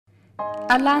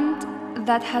A land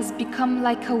that has become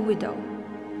like a widow,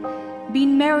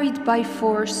 been married by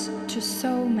force to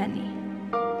so many,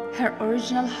 her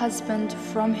original husband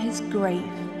from his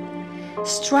grave,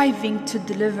 striving to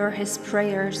deliver his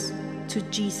prayers to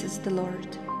Jesus the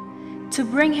Lord, to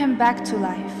bring him back to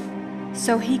life,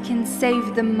 so he can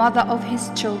save the mother of his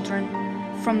children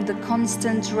from the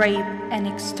constant rape and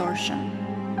extortion.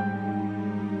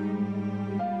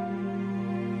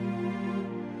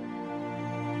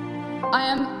 I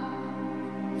am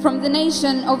from the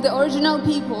nation of the original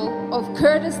people of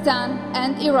Kurdistan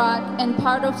and Iraq and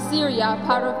part of Syria,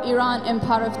 part of Iran and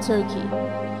part of Turkey.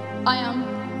 I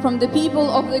am from the people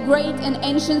of the great and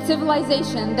ancient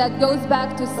civilization that goes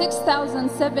back to 6,000,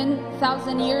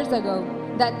 7,000 years ago,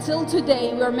 that till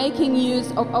today we are making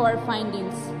use of our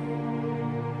findings.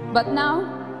 But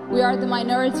now we are the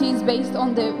minorities based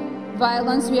on the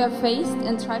violence we have faced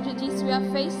and tragedies we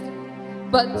have faced.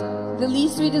 But the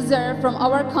least we deserve from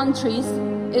our countries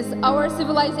is our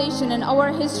civilization and our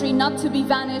history not to be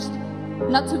vanished,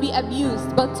 not to be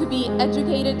abused, but to be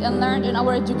educated and learned in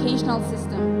our educational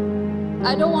system.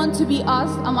 I don't want to be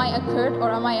asked, am I a Kurd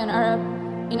or am I an Arab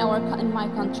in my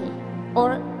country?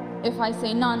 Or if I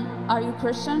say none, are you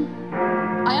Christian?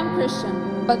 I am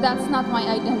Christian, but that's not my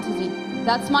identity.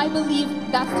 That's my belief,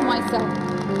 that's to myself.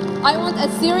 I want a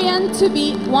Syrian to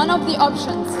be one of the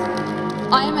options.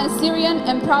 I am a Syrian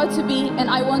and proud to be, and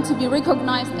I want to be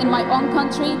recognized in my own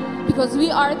country because we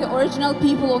are the original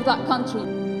people of that country.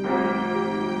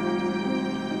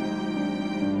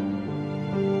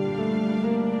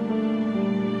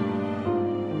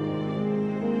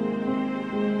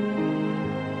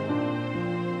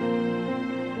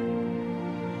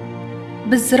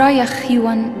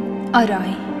 Bizrayakh'ewan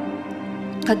أراي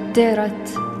قد dirat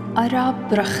أرى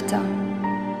brikhta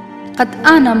قد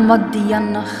أنا مضي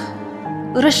ينخ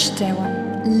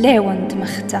Rishtiwan leewan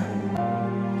dmikhta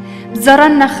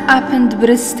Bizrayakh'ewan apend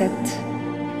bristet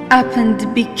apend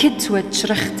kitwit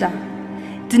chrikhta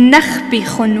dnech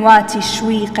khunwatee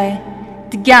shweeqi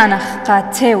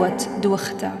qateeh'wat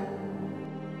dwikhta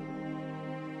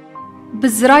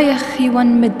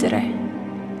Bizrayakh'ewan Mdreh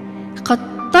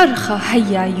tarkha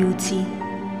hayayoutee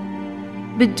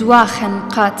bidwakhin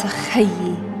qatakh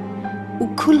khayee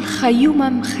وكل yooma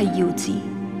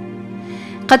hayayoutee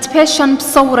قد pishan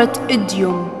بصورة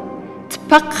يوم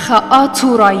تبقى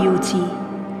atourayoutee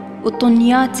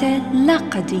وطنياته لا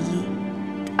قديه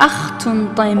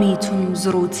timeeton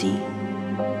زروتي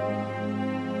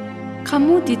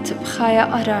Qamoodit bkhaya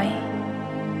أراي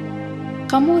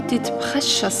Qamoodit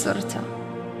bkhaya sirta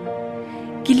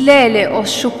glileh أو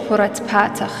shupra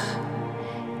qatakh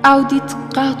أوديت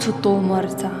qatou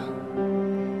tomirta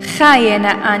khayee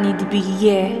أني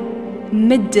deye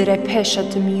Mdreh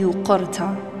pishat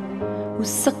قرتا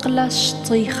وسقلا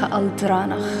شطيخة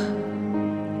الدرانخ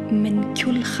من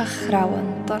كل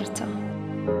خخراوان طرتا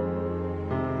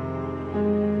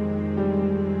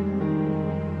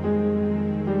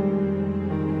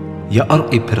يا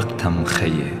أرقي برقتا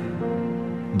خيee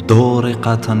بدوري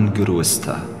قاتن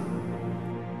قروستا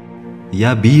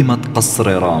يا بيمة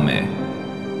قصر رامي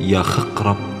يا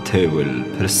خقرب تيول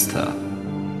برستا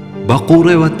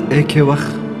باقورايوت ايكي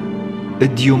وخ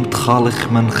اديوم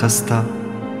تخالخ من خستا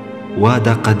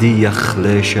وادا قدية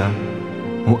خليشة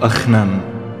وأخنن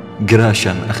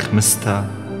قراشن أخمستا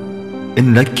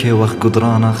إن لكي وخ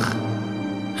قدرانخ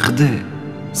خدي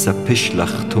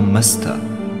سبشلخ تمستا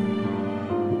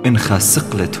وإن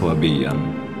خاسقلت وبيا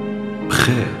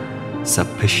بخي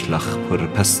سبشلخ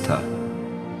بربستا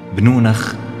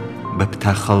بنونخ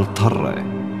ببتاخل طرة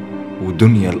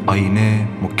ودنيا الأينة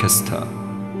مكستا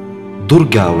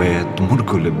درقاويت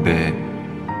مرقو لبي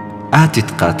آتي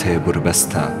تقاتي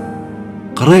بربستا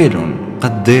قريل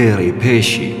قد ديري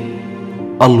بيشي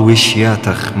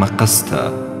الوشياتخ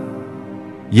مقستا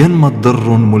ينمى الضر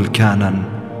ملكانا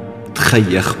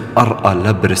تخيخ أرأى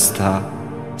لبرستا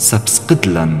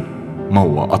سبسقدلا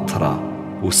مو أطرا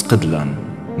وسقدلا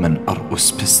من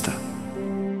أرؤس بستا